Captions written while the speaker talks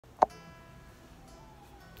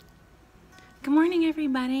Good morning,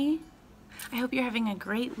 everybody. I hope you're having a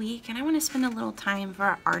great week, and I want to spend a little time for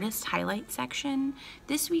our artist highlight section.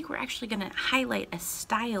 This week we're actually going to highlight a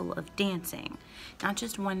style of dancing, not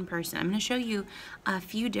just one person. I'm going to show you a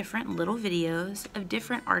few different little videos of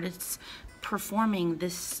different artists performing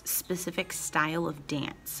this specific style of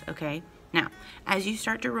dance, okay? Now, as you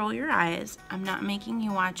start to roll your eyes, I'm not making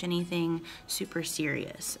you watch anything super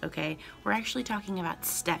serious, okay? We're actually talking about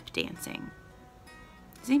step dancing.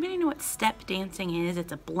 Does anybody know what step dancing is?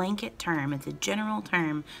 It's a blanket term. It's a general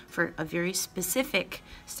term for a very specific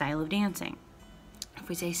style of dancing. If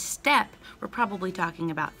we say step, we're probably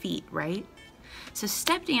talking about feet, right? So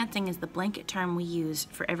step dancing is the blanket term we use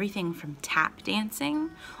for everything from tap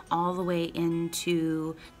dancing all the way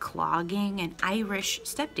into clogging and Irish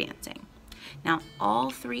step dancing. Now,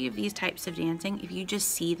 all three of these types of dancing, if you just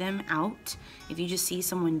see them out, if you just see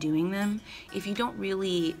someone doing them, if you don't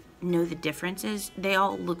really know the differences, they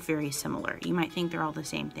all look very similar. You might think they're all the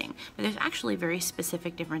same thing, but there's actually very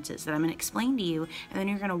specific differences that I'm going to explain to you, and then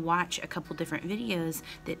you're going to watch a couple different videos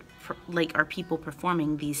that are people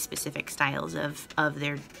performing these specific styles of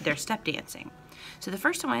their step dancing. So the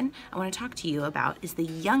first one I want to talk to you about is the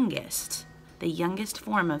youngest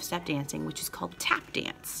form of step dancing, which is called tap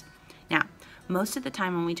dance. Now, most of the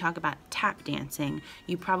time when we talk about tap dancing,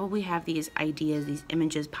 you probably have these ideas, these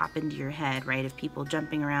images pop into your head, right, of people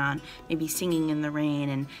jumping around, maybe singing in the rain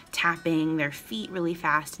and tapping their feet really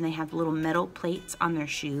fast, and they have little metal plates on their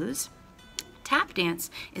shoes. Tap dance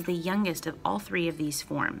is the youngest of all three of these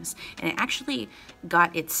forms, and it actually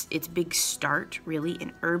got its big start really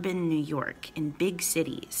in urban New York, in big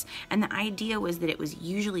cities. And the idea was that it was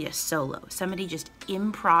usually a solo. Somebody just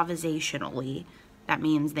improvisationally, that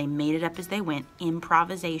means they made it up as they went,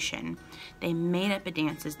 improvisation. They made up a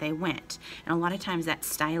dance as they went. And a lot of times that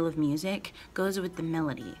style of music goes with the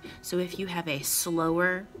melody. So if you have a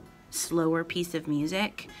slower piece of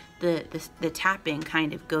music, the tapping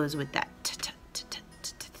kind of goes with that.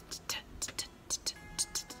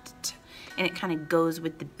 And it kind of goes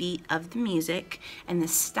with the beat of the music and the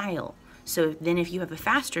style. So then if you have a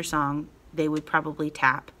faster song, they would probably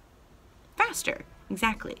tap faster.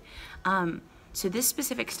 Exactly. So this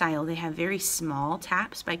specific style, they have very small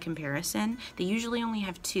taps by comparison. They usually only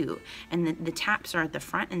have two, and the taps are at the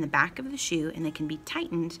front and the back of the shoe, and they can be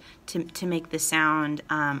tightened to make the sound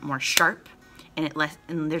more sharp, and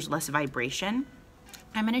there's less vibration.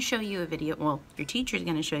 I'm going to show you a video, well, your teacher is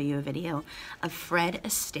going to show you a video of Fred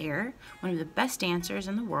Astaire, one of the best dancers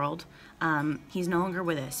in the world. He's no longer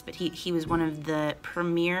with us, but he was one of the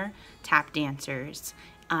premier tap dancers.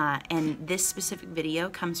 And this specific video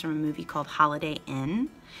comes from a movie called Holiday Inn,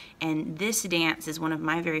 and this dance is one of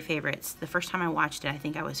my very favorites. The first time I watched it, I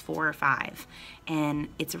think I was 4 or 5, and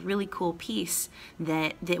it's a really cool piece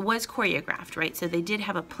that was choreographed, right? So they did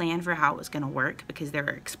have a plan for how it was going to work because there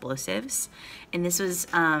are explosives, and this was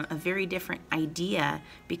a very different idea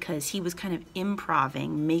because he was kind of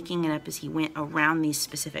improvising, making it up as he went around these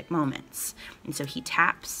specific moments. And so he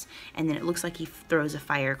taps, and then it looks like he throws a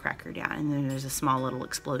firecracker down, and then there's a small little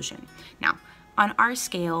explosion. Now, on our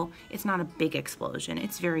scale, it's not a big explosion,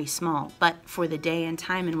 it's very small, but for the day and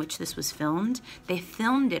time in which this was filmed, they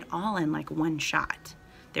filmed it all in like one shot.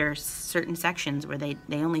 There are certain sections where they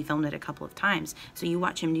only filmed it a couple of times, so you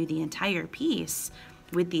watch him do the entire piece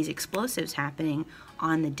with these explosives happening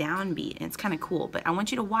on the downbeat, and it's kind of cool. But I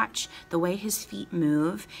want you to watch the way his feet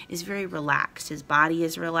move is very relaxed. His body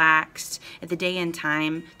is relaxed. At the day and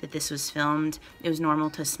time that this was filmed, it was normal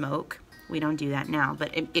to smoke. We don't do that now,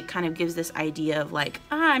 but it kind of gives this idea of like,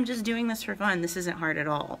 I'm just doing this for fun. This isn't hard at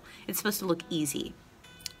all. It's supposed to look easy.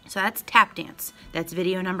 So that's tap dance. That's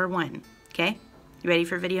video number 1, okay? You ready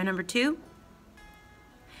for video number 2?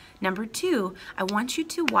 Number 2, I want you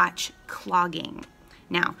to watch clogging.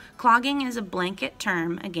 Now, clogging is a blanket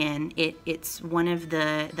term. Again, it's one of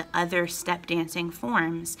the other step dancing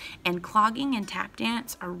forms, and clogging and tap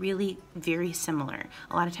dance are really very similar.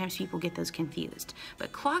 A lot of times people get those confused,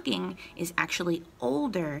 but clogging is actually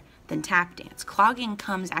older than tap dance. Clogging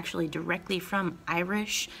comes actually directly from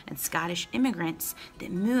Irish and Scottish immigrants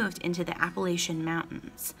that moved into the Appalachian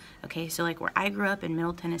Mountains. Okay, so like where I grew up in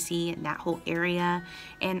Middle Tennessee and that whole area,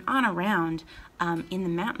 and on around, in the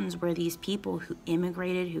mountains where these people who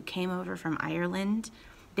immigrated, who came over from Ireland,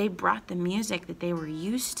 they brought the music that they were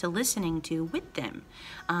used to listening to with them.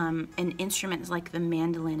 And instruments like the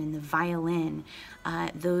mandolin and the violin,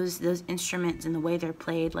 those instruments and the way they're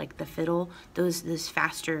played, like the fiddle, those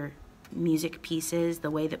faster music pieces, the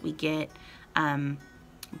way that we get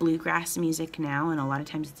bluegrass music now, and a lot of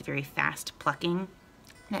times it's very fast plucking,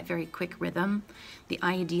 that very quick rhythm. The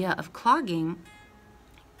idea of clogging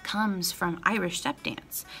comes from Irish step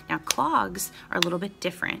dance. Now clogs are a little bit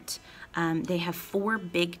different. They have 4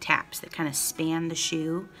 big taps that kind of span the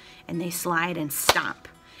shoe, and they slide and stomp.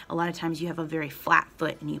 A lot of times you have a very flat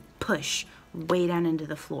foot and you push way down into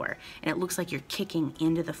the floor, and it looks like you're kicking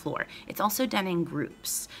into the floor. It's also done in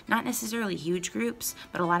groups, not necessarily huge groups,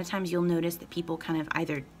 but a lot of times you'll notice that people kind of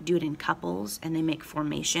either do it in couples and they make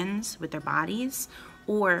formations with their bodies,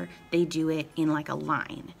 or they do it in like a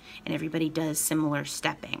line and everybody does similar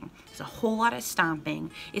stepping. There's a whole lot of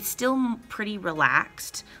stomping. It's still pretty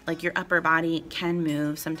relaxed, like your upper body can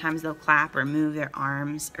move. Sometimes they'll clap or move their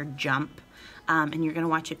arms or jump, and you're gonna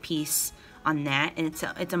watch a piece on that, and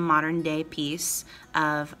it's a modern day piece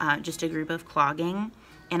of just a group of clogging,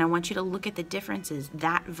 and I want you to look at the differences,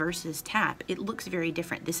 that versus tap. It looks very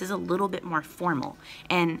different. This is a little bit more formal,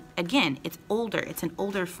 and again, it's older, it's an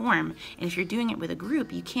older form, and if you're doing it with a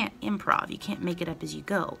group, you can't improv, you can't make it up as you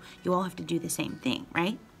go. You all have to do the same thing,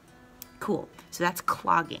 right? Cool. So that's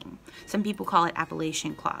clogging. Some people call it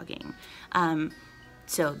Appalachian clogging.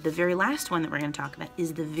 So the very last one that we're going to talk about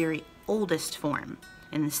is the very oldest form.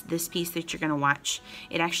 And this piece that you're going to watch,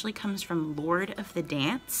 it actually comes from Lord of the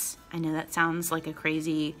Dance. I know that sounds like a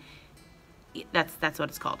crazy, that's what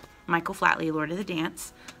it's called. Michael Flatley, Lord of the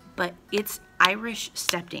Dance, but it's Irish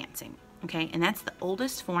step dancing, okay? And that's the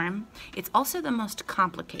oldest form. It's also the most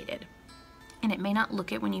complicated. And it may not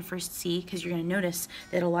look it when you first see, because you're going to notice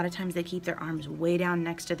that a lot of times they keep their arms way down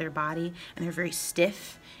next to their body and they're very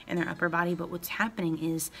stiff in their upper body. But what's happening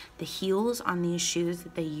is the heels on these shoes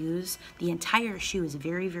that they use, the entire shoe is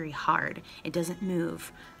very, very hard. It doesn't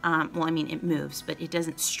move. Well, I mean, it moves, but it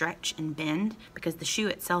doesn't stretch and bend because the shoe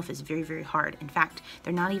itself is very, very hard. In fact,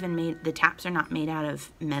 they're not even made, the taps are not made out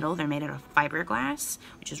of metal. They're made out of fiberglass,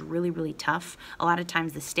 which is really, really tough. A lot of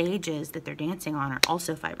times the stages that they're dancing on are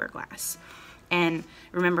also fiberglass. And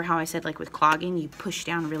remember how I said, like with clogging, you push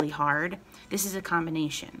down really hard? This is a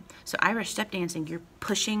combination. So Irish step dancing, you're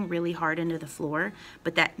pushing really hard into the floor,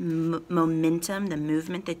 but that momentum, the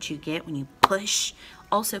movement that you get when you push,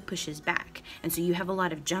 also pushes back. And so you have a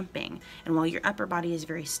lot of jumping. And while your upper body is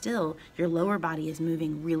very still, your lower body is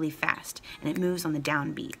moving really fast. And it moves on the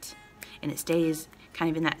downbeat. And it stays kind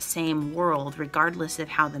of in that same world regardless of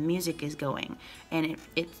how the music is going, and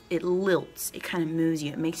it lilts, it kind of moves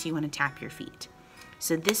you, it makes you want to tap your feet.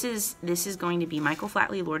 So this is going to be Michael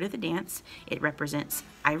Flatley, Lord of the Dance. It represents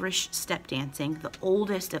Irish step dancing, the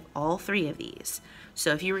oldest of all 3 of these.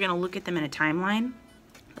 So if you were going to look at them in a timeline,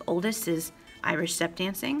 the oldest is Irish step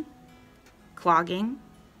dancing, clogging,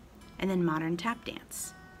 and then modern tap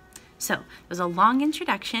dance. So it was a long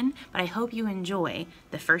introduction, but I hope you enjoy.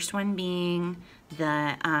 The first one being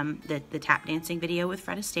the tap dancing video with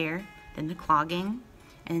Fred Astaire, then the clogging,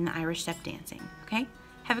 and the Irish step dancing, okay?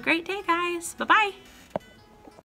 Have a great day, guys. Bye-bye.